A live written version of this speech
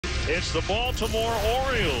It's the Baltimore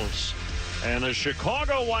Orioles and the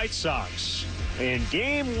Chicago White Sox in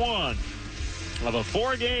Game 1 of a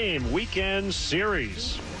 4-game weekend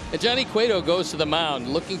series. And Johnny Cueto goes to the mound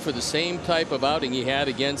looking for the same type of outing he had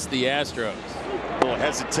against the Astros. A little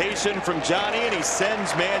hesitation from Johnny, and he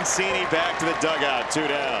sends Mancini back to the dugout. 2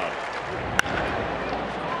 down.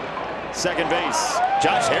 Second base,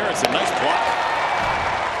 Josh Harrison. Nice block.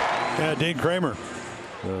 Yeah, Dean Kramer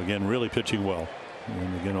again really pitching well,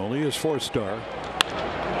 and again only his 4th star.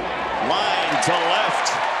 Line to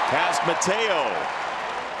left past Mateo.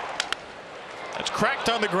 That's cracked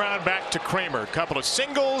on the ground back to Kramer. Couple of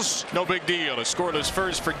singles, no big deal. A scoreless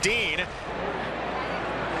first for Dean.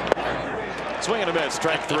 Swing and a miss,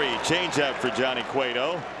 strike 3. Changeup for Johnny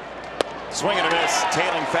Cueto. Swing and a miss,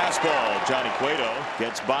 tailing fastball. Johnny Cueto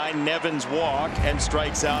gets by Nevin's walk and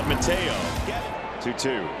strikes out Mateo.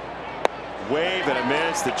 2-2. Wave and a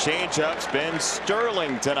miss. The changeup's been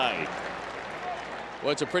sterling tonight.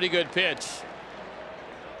 Well, it's a pretty good pitch.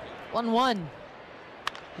 1-1.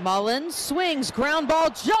 Mullins swings, ground ball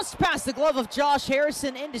just past the glove of Josh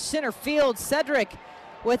Harrison into center field. Cedric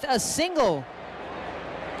with a single.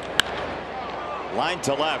 Line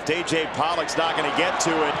to left. A.J. Pollock's not going to get to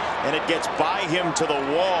it, and it gets by him to the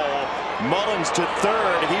wall. Mullins to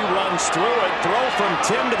third. He runs through it. Throw from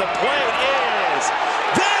Tim to the plate is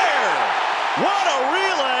there. What a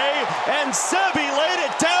relay, and Sebi laid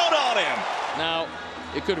it down on him. Now,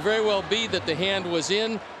 it could very well be that the hand was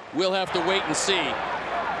in. We'll have to wait and see.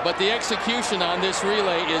 But the execution on this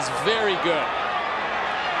relay is very good.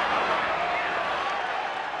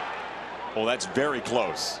 Oh, that's very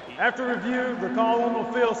close. After review, the call on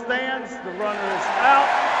the field stands. The runner is out.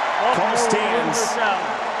 Call stands.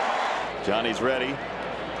 Johnny's ready.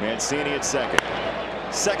 Mancini at second.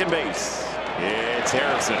 Second base. It's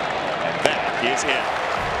Harrison. And that is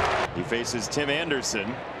it. He faces Tim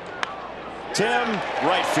Anderson. Tim,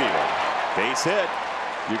 right field. Base hit.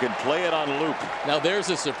 You can play it on loop. Now there's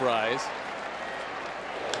a surprise.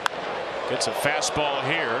 Gets a fastball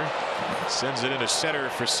here. Sends it into center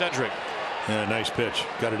for Cedric. Yeah, nice pitch.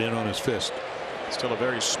 Got it in on his fist. Still a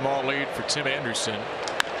very small lead for Tim Anderson.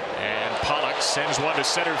 And Pollock sends one to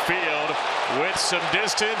center field with some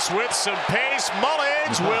distance, with some pace.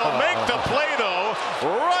 Mullins will make the play, though,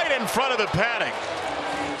 right in front of the paddock.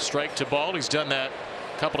 Strike to ball. He's done that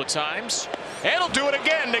a couple of times. And he'll do it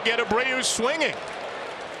again to get Abreu swinging.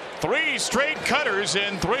 3 straight cutters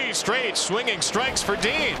and 3 straight swinging strikes for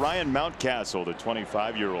Dean. Ryan Mountcastle, the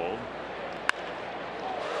 25-year-old.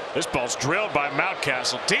 This ball's drilled by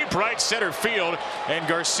Mountcastle deep right center field, and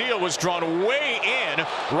Garcia was drawn way in.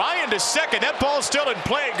 Ryan to second. That ball's still in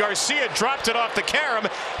play. Garcia dropped it off the carom.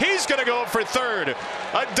 He's going to go for third.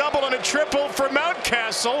 A double and a triple for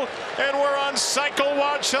Mountcastle, and we're on cycle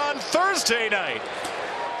watch on Thursday night.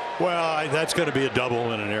 Well, that's going to be a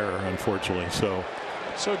double and an error, unfortunately. So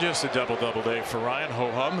just a double day for Ryan.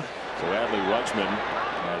 Ho hum. So Adley Rutschman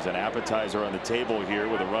has an appetizer on the table here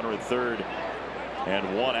with a runner at third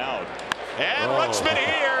and 1 out. And Rutschman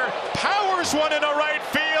here powers one into right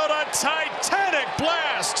field. A titanic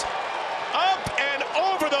blast up and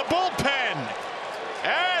over the bullpen.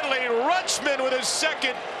 Adley Rutschman with his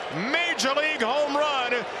second major league home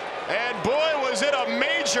run, and boy, was it a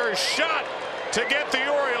major shot to get the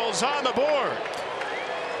Orioles on the board.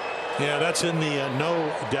 yeah, that's in the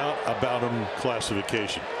no doubt about him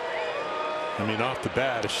classification. I mean, off the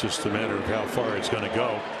bat, it's just a matter of how far it's going to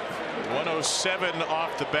go. 107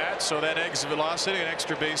 off the bat, so that exit velocity, an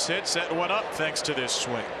extra base hit, set one up thanks to this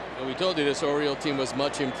swing. Well, we told you this Oriole team was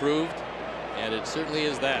much improved, and it certainly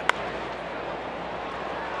is that.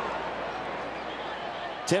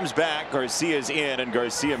 Tim's back, Garcia's in, and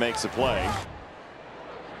Garcia makes a play.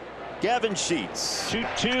 Gavin Sheets.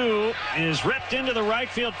 2-2 is ripped into the right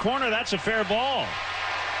field corner. That's a fair ball.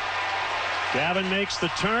 Gavin makes the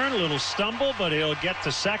turn, a little stumble, but he'll get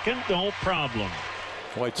to second, no problem.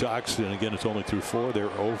 White Sox, and again, it's only through 4.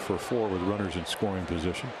 They're 0 for 4 with runners in scoring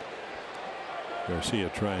position. Garcia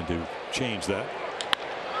trying to change that.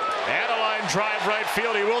 And a line drive right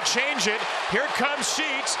field. He will change it. Here comes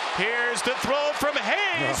Sheets. Here's the throw from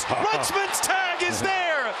Hayes. Rutschman's tag is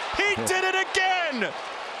there. He did it again.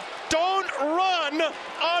 Don't run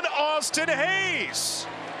on Austin Hayes.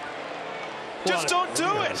 Just don't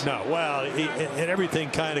do it. No, well, and everything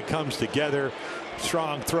kind of comes together.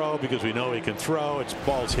 Strong throw because we know he can throw. It's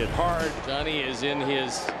balls hit hard. Johnny is in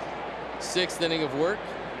his 6th inning of work.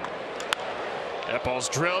 That ball's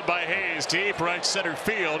drilled by Hayes deep right center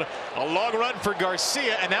field. A long run for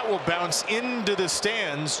Garcia, and that will bounce into the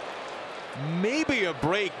stands. Maybe a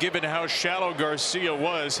break given how shallow Garcia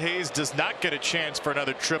was. Hayes does not get a chance for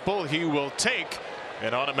another triple. He will take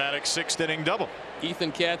An automatic 6th inning double.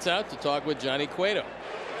 Ethan Katz out to talk with Johnny Cueto.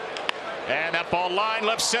 And that ball line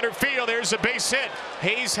left center field. There's a base hit.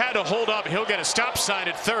 Hayes had to hold up. He'll get a stop sign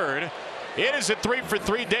at third. It is a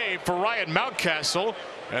 3-for-3 day for Ryan Mountcastle.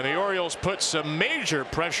 And the Orioles put some major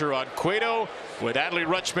pressure on Cueto with Adley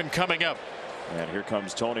Rutschman coming up. And here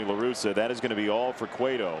comes Tony La Russa. That is going to be all for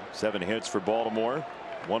Cueto. 7 hits for Baltimore.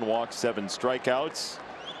 1 walk, 7 strikeouts.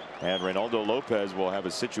 And Reynaldo Lopez will have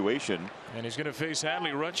a situation. And he's going to face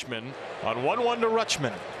Adley Rutschman on 1-1 to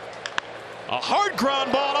Rutschman. A hard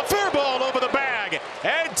ground ball, a fair ball over the bag,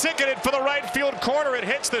 and ticketed for the right field corner. It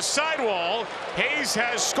hits the sidewall. Hayes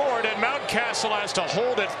has scored, and Mountcastle has to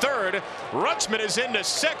hold at third. Rutschman is into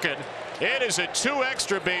second. It is a 2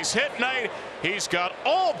 extra base hit night. He's got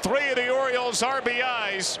all 3 of the Orioles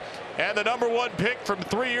RBIs, and the #1 pick from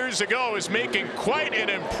 3 years ago is making quite an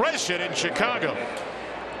impression in Chicago.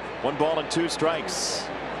 1 ball and 2 strikes.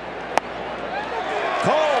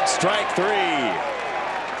 Called strike 3.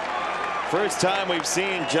 First time we've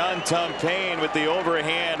seen John Tumpane with the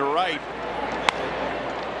overhand right.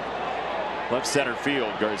 Left center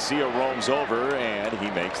field. Garcia roams over and he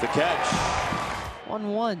makes the catch.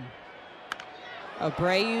 1-1.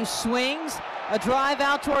 Abreu swings. A drive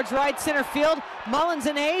out towards right center field. Mullins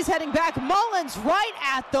and Hayes heading back. Mullins right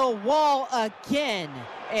at the wall again.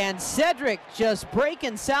 And Cedric just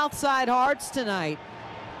breaking south side hearts tonight.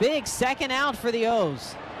 Big second out for the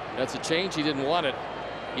O's. That's a change. He didn't want it.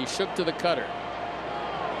 He shook to the cutter.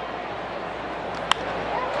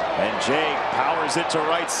 And Jake powers it to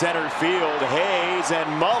right center field. Hayes and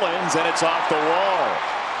Mullins, and it's off the wall.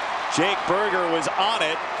 Jake Berger was on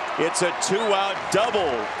it. It's a 2-out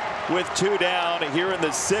double with 2 down here in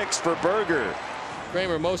the 6th for Berger.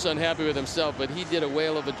 Kramer most unhappy with himself, but he did a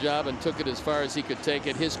whale of a job and took it as far as he could take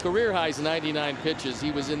it. His career high is 99 pitches.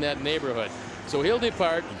 He was in that neighborhood. So he'll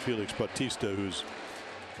depart. And Felix Bautista, who's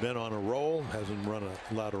been on a roll, hasn't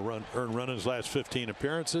allowed a earned run in his last 15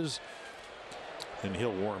 appearances, and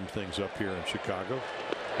he'll warm things up here in Chicago.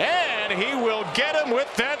 And he will get him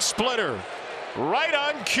with that splitter right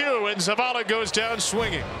on cue, and Zavala goes down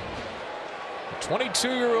swinging.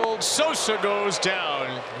 22-year-old Sosa goes down.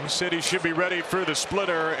 He said he should be ready for the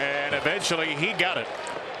splitter, and eventually he got it.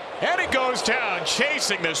 And it goes down,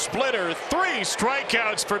 chasing the splitter. 3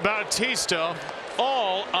 strikeouts for Bautista,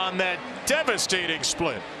 all on that devastating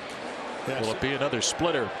split. Yes. Will it be another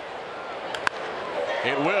splitter?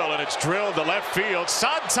 It will, and it's drilled to left field.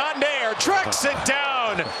 Santander tracks it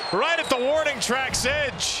down right at the warning track's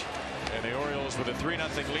edge. And the Orioles with a 3-0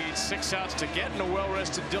 lead, 6 outs to get, and a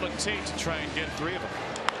well-rested Dylan Tate to try and get 3 of them.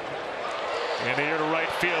 In the air to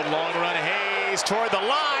right field, long run, Hayes toward the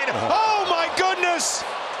line. Oh my goodness!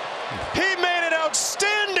 He made an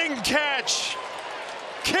outstanding catch.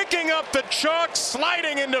 Kicking up the chalk,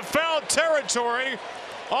 sliding into foul territory.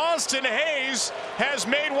 Austin Hayes has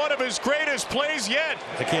made one of his greatest plays yet.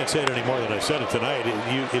 I can't say it any more than I said it tonight.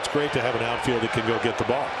 It's great to have an outfield that can go get the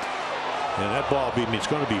ball. And that ball, it's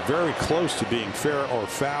going to be very close to being fair or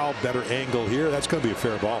foul. Better angle here. That's going to be a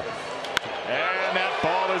fair ball. And that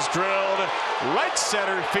ball is drilled right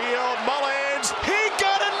center field. Mullins, he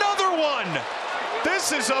got another one.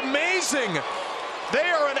 This is amazing. They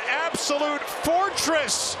are an absolute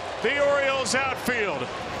fortress, the Orioles outfield.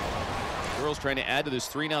 The Orioles trying to add to this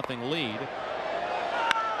 3-0 lead.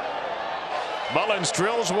 Mullins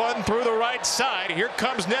drills one through the right side. Here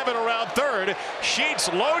comes Nevin around third. Sheets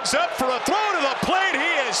loads up for a throw to the plate.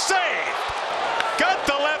 He is safe. Got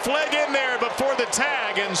the left leg in there before the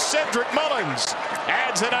tag, and Cedric Mullins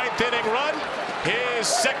adds a 9th inning run. His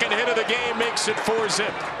 2nd hit of the game makes it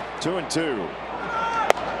 4-zip. 2-2.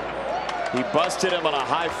 He busted him on a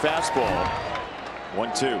high fastball.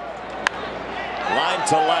 1-2. Line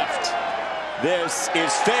to left. This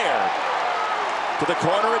is fair. To the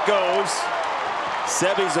corner it goes.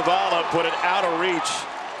 Seby Zavala put it out of reach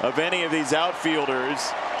of any of these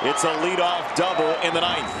outfielders. It's a leadoff double in the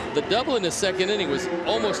 9th. The double in the 2nd inning was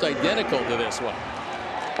almost identical to this one.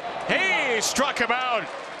 He struck him out.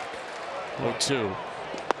 0-2.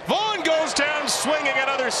 Vaughn goes down swinging,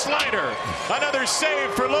 another slider. Another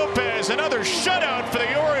save for Lopez. Another shutout for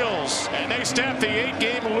the Orioles. And they snap the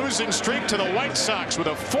 8-game losing streak to the White Sox with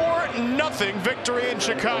a 4-0 victory in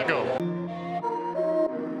Chicago.